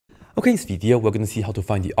Okay, in this video, we're going to see how to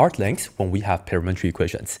find the arc length when we have parametric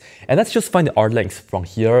equations. And let's just find the arc length from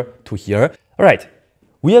here to here. All right,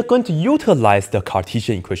 we are going to utilize the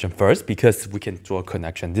Cartesian equation first because we can draw a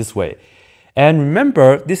connection this way. And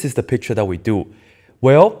remember, this is the picture that we do.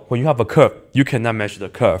 Well, when you have a curve, you cannot measure the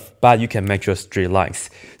curve, but you can measure straight lines.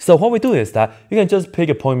 So what we do is that you can just pick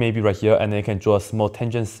a point maybe right here, and then you can draw a small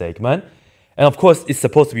tangent segment. And of course, it's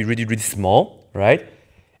supposed to be really, really small, right?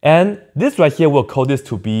 And this right here, we'll call this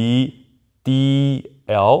to be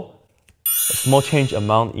dl, a small change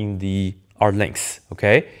amount in the arc length,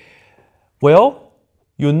 okay? Well,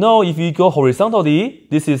 you know if you go horizontally,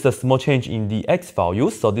 this is a small change in the x value,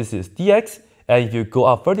 so this is dx. And if you go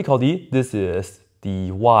up vertically, this is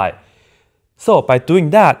dy. So by doing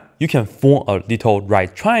that, you can form a little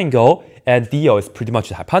right triangle, and dl is pretty much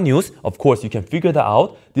the hypotenuse. Of course, you can figure that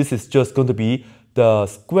out. This is just going to be the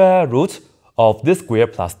square root of this square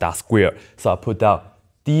plus that square. So I put down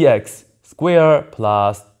dx square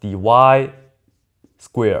plus dy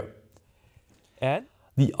square. And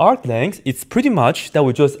the arc length, it's pretty much that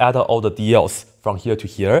we just add all the dl's from here to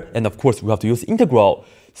here. And of course, we have to use integral.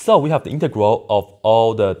 So we have the integral of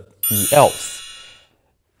all the dl's.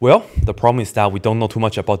 Well, the problem is that we don't know too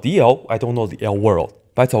much about dl. I don't know the L world,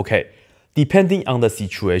 but it's okay. Depending on the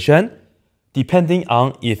situation, depending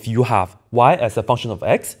on if you have y as a function of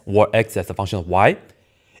x or x as a function of y.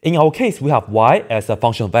 In our case, we have y as a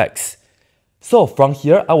function of x. So from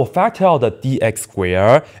here, I will factor out the dx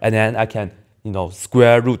square, and then I can,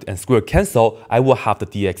 square root and square cancel. I will have the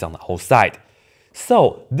dx on the whole side.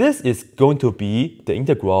 So this is going to be the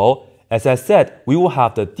integral. As I said, we will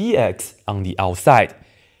have the dx on the outside.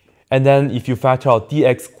 And then if you factor out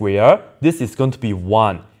dx square, this is going to be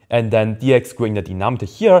 1. And then dx squared in the denominator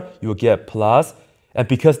here, you will get plus. And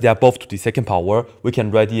because they are both to the second power, we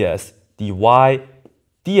can write it as dy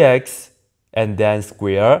dx and then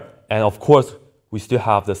square. And of course, we still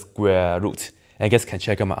have the square root. And I guess you can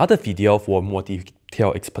check out my other video for more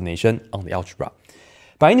detailed explanation on the algebra.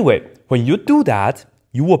 But anyway, when you do that,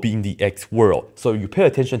 you will be in the x world. So you pay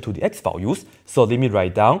attention to the x values. So let me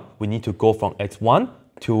write down, we need to go from x1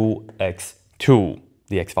 to x2,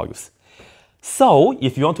 the x values. So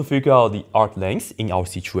if you want to figure out the arc length in our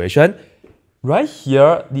situation, right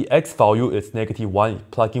here, the x value is -1,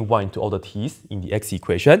 plugging 1 into all the t's in the x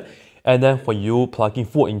equation. And then when you plug in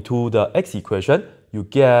 4 into the x equation, you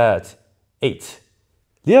get 8.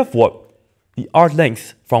 Therefore, the arc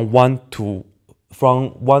length from 1 to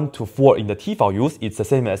 4 in the t values, it's the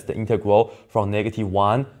same as the integral from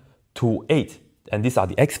 -1 to 8. And these are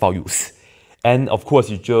the x values. And of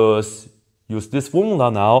course, you just use this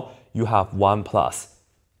formula now. You have 1 plus.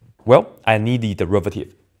 Well, I need the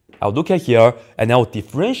derivative. I'll look at here, and I'll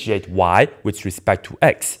differentiate y with respect to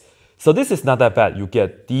x. So this is not that bad. You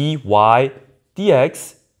get dy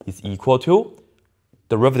dx is equal to,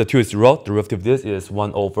 derivative 2 is 0, derivative of this is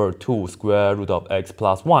 1 over 2 square root of x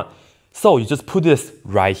plus 1. So you just put this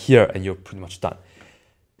right here, and you're pretty much done.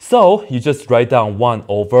 So you just write down 1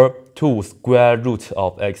 over 2 square root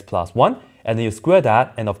of x plus 1, and then you square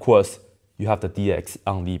that, and of course, you have the dx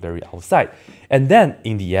on the very outside. And then,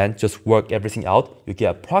 in the end, just work everything out. You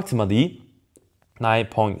get approximately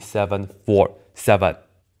 9.747.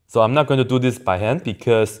 So I'm not going to do this by hand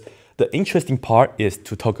because the interesting part is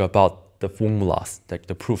to talk about the formulas, like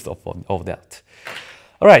the proofs of that.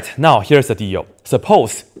 All right, now here's the deal.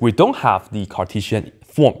 Suppose we don't have the Cartesian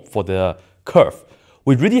form for the curve.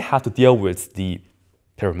 We really have to deal with the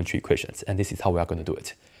parametric equations, and this is how we are going to do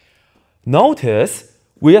it. Notice,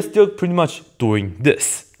 we are still pretty much doing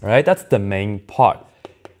this, right? That's the main part,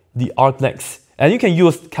 the arc length. And you can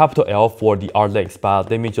use capital L for the arc length, but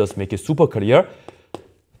let me just make it super clear.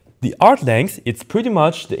 The arc length, it's pretty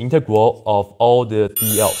much the integral of all the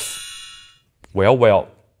dl's. Well,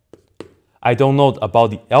 I don't know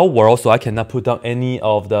about the L world, so I cannot put down any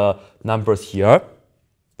of the numbers here.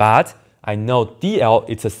 But I know dl,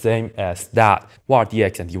 it's the same as that. What are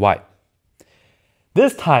dx and dy?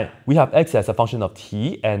 This time, we have x as a function of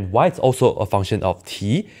t, and y is also a function of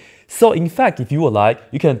t. So in fact, if you would like,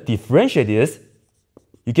 you can differentiate this.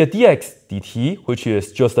 You get dx dt, which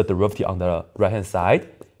is just the derivative on the right-hand side.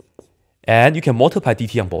 And you can multiply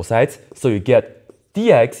dt on both sides. So you get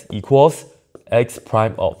dx equals x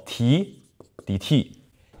prime of t dt.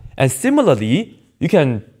 And similarly, you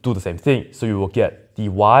can do the same thing. So you will get dy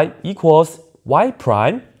equals y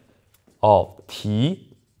prime of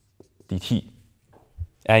t dt.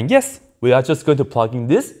 And yes, we are just going to plug in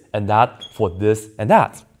this and that for this and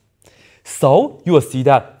that. So you will see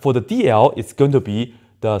that for the dl, it's going to be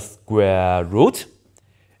the square root.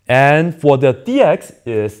 And for the dx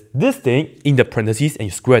is this thing in the parentheses, and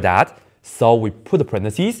you square that. So we put the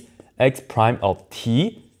parentheses, x prime of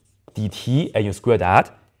t dt, and you square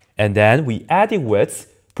that. And then we add it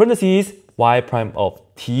with parentheses y prime of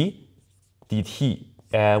t dt,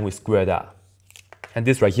 and we square that. And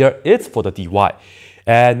this right here is for the dy.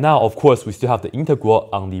 And now, of course, we still have the integral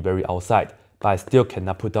on the very outside, but I still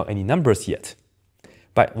cannot put down any numbers yet.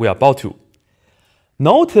 But we are about to.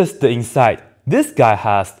 Notice the inside. This guy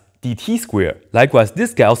has dt squared. Likewise,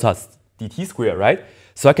 this guy also has dt squared, right?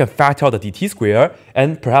 So I can factor out the dt squared,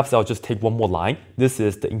 and perhaps I'll just take one more line. This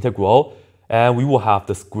is the integral, and we will have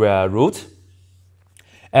the square root.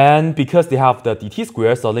 And because they have the dt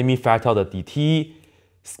squared, so let me factor out the dt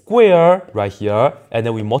square right here, and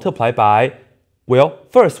then we multiply by, well,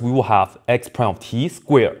 first we will have x prime of t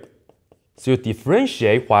squared. So you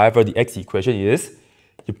differentiate whatever the x equation is,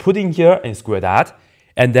 you put in here and square that,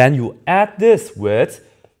 and then you add this with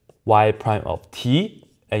y prime of t,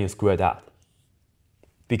 and you square that.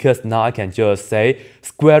 Because now I can just say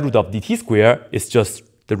square root of dt squared is just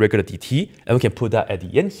the regular dt, and we can put that at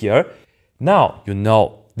the end here. Now you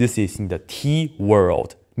know this is in the t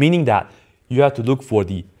world, meaning that you have to look for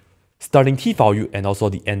the starting t value and also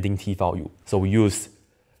the ending t value. So we use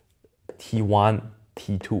t1,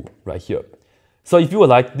 t2 right here. So if you would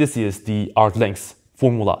like, this is the arc length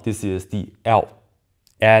formula. This is the L.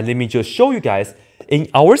 And let me just show you guys, in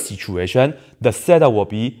our situation, the setup will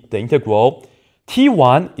be the integral.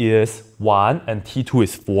 T1 is 1 and T2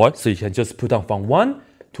 is 4. So you can just put down from 1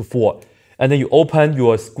 to 4. And then you open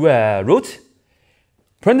your square root,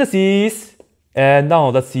 parentheses, and now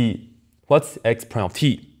let's see what's x prime of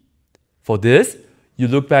t. For this, you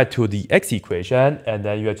look back to the x equation, and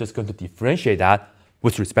then you are just going to differentiate that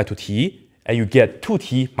with respect to t, and you get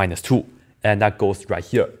 2t minus 2. And that goes right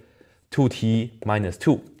here, 2t minus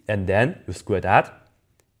 2. And then you square that,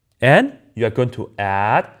 and you are going to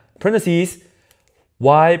add parentheses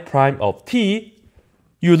y prime of t.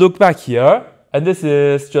 You look back here, and this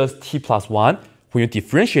is just t plus 1. When you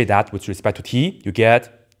differentiate that with respect to t, you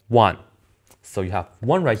get 1. So you have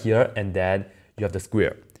 1 right here, and then you have the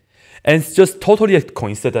square. And it's just totally a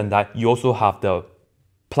coincidence that you also have the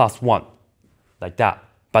plus 1, like that.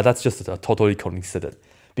 But that's just a totally coincidence.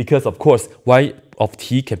 Because, of course, y of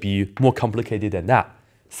t can be more complicated than that.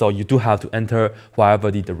 So you do have to enter whatever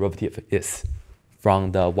the derivative is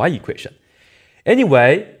from the y equation.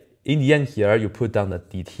 Anyway, in the end here, you put down the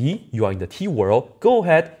dt. You are in the t world. Go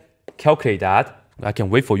ahead, calculate that. I can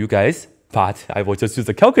wait for you guys, but I will just use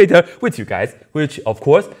the calculator with you guys, which, of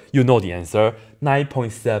course, you know the answer,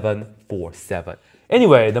 9.747.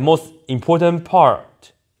 Anyway, the most important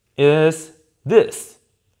part is this.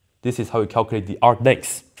 This is how you calculate the arc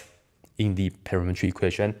length in the parametric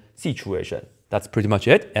equation situation. That's pretty much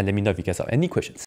it, and let me know if you guys have any questions.